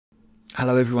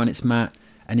Hello everyone, it's Matt,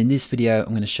 and in this video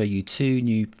I'm going to show you two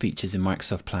new features in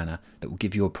Microsoft Planner that will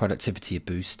give your productivity a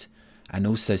boost and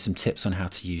also some tips on how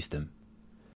to use them.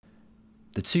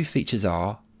 The two features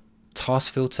are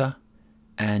Task Filter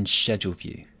and Schedule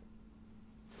View.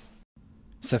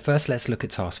 So first let's look at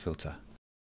Task Filter.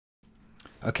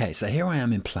 Okay, so here I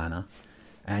am in Planner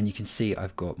and you can see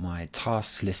I've got my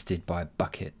tasks listed by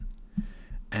bucket,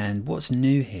 and what's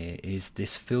new here is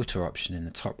this filter option in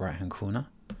the top right hand corner.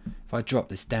 If I drop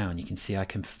this down, you can see I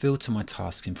can filter my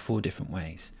tasks in 4 different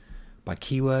ways: by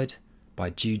keyword, by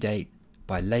due date,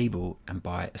 by label, and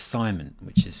by assignment,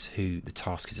 which is who the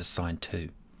task is assigned to.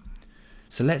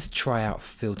 So let's try out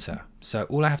filter. So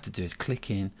all I have to do is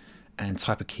click in and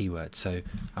type a keyword. So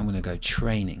I'm going to go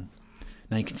training.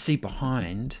 Now you can see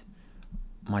behind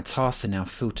my tasks are now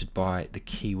filtered by the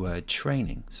keyword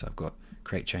training. So I've got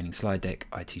create training slide deck,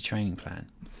 IT training plan.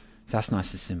 That's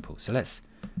nice and simple. So let's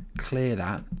clear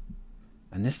that,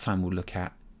 and this time we'll look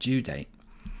at due date.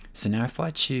 So now if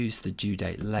I choose the due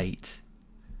date late,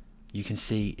 you can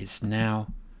see it's now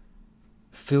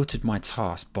filtered my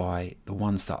task by the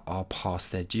ones that are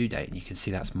past their due date, and you can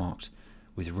see that's marked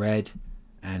with red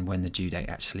and when the due date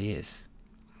actually is.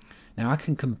 Now I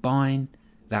can combine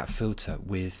that filter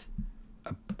with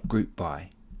a group by,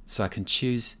 so I can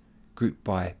choose group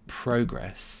by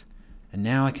progress, and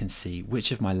now I can see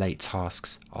which of my late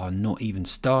tasks are not even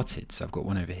started. So I've got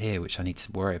one over here which I need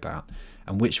to worry about,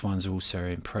 and which ones are also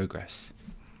in progress.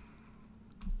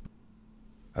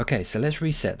 Okay, so let's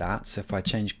reset that. So if I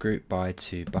change group by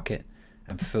to bucket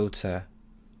and filter,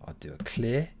 I'll do a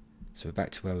clear. So we're back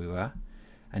to where we were.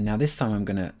 And now this time I'm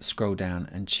going to scroll down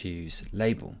and choose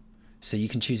label. So you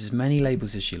can choose as many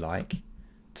labels as you like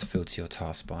to filter your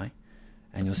task by.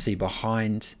 And you'll see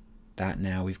behind that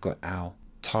now we've got our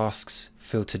tasks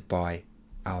filtered by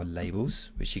our labels,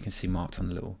 which you can see marked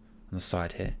on the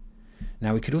side here.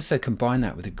 Now we could also combine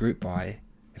that with a group by.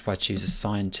 If I choose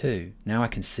assign to, now I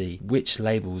can see which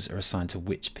labels are assigned to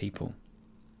which people.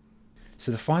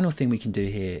 So the final thing we can do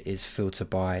here is filter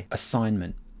by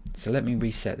assignment. So let me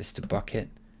reset this to bucket,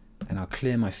 and I'll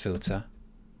clear my filter.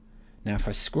 Now if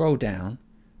I scroll down,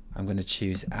 I'm going to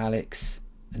choose Alex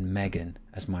and Megan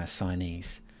as my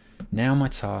assignees. Now my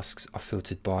tasks are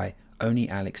filtered by only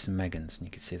Alex and Megan's, and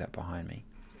you can see that behind me.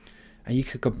 And you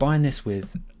could combine this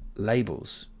with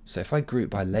labels. So if I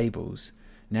group by labels,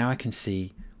 now I can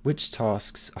see which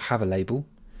tasks have a label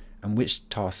and which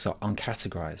tasks are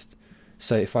uncategorized.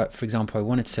 So if I, for example, I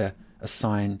wanted to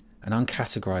assign an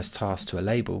uncategorized task to a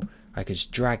label, I could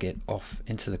just drag it off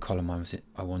into the column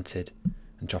I wanted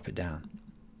and drop it down.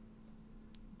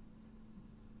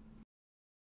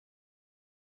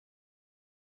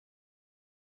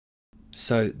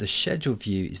 So the schedule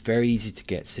view is very easy to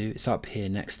get to. It's up here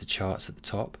next to charts at the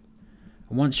top.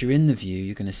 And once you're in the view,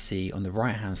 you're going to see on the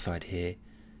right hand side here,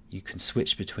 you can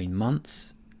switch between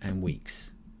months and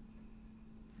weeks.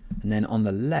 And then on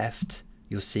the left,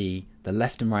 you'll see the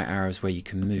left and right arrows where you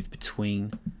can move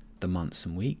between the months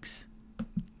and weeks.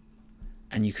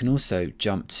 And you can also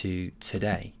jump to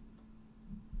today.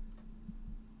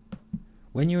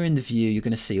 When you're in the view, you're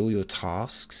going to see all your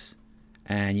tasks,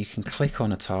 and you can click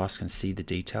on a task and see the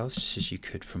details just as you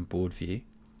could from board view.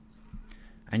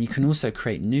 And you can also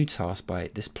create new tasks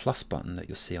by this plus button that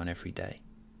you'll see on every day.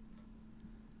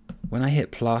 When I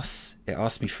hit plus, it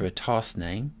asks me for a task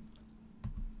name.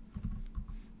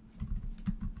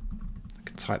 I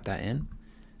can type that in.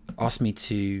 It asks me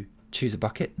to choose a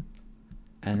bucket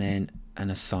and then an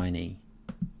assignee,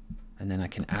 and then I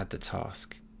can add the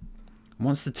task.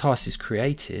 Once the task is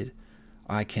created,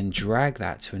 I can drag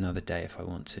that to another day if I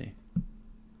want to.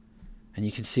 And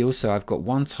you can see also I've got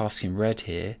one task in red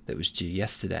here that was due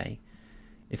yesterday.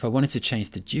 If I wanted to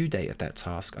change the due date of that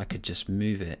task, I could just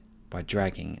move it by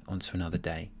dragging it onto another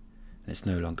day, and it's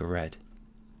no longer red.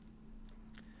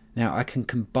 Now I can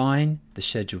combine the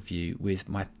schedule view with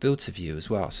my filter view as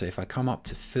well. So if I come up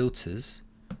to filters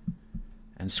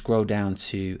and scroll down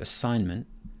to assignment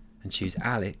and choose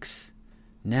Alex,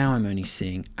 now I'm only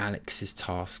seeing Alex's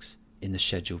tasks in the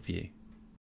schedule view.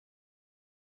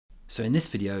 So in this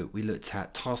video we looked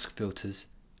at task filters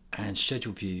and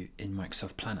schedule view in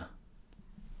Microsoft Planner.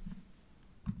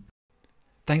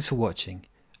 Thanks for watching,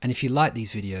 and if you like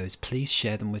these videos, please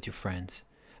share them with your friends,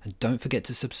 and don't forget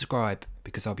to subscribe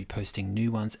because I'll be posting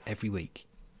new ones every week.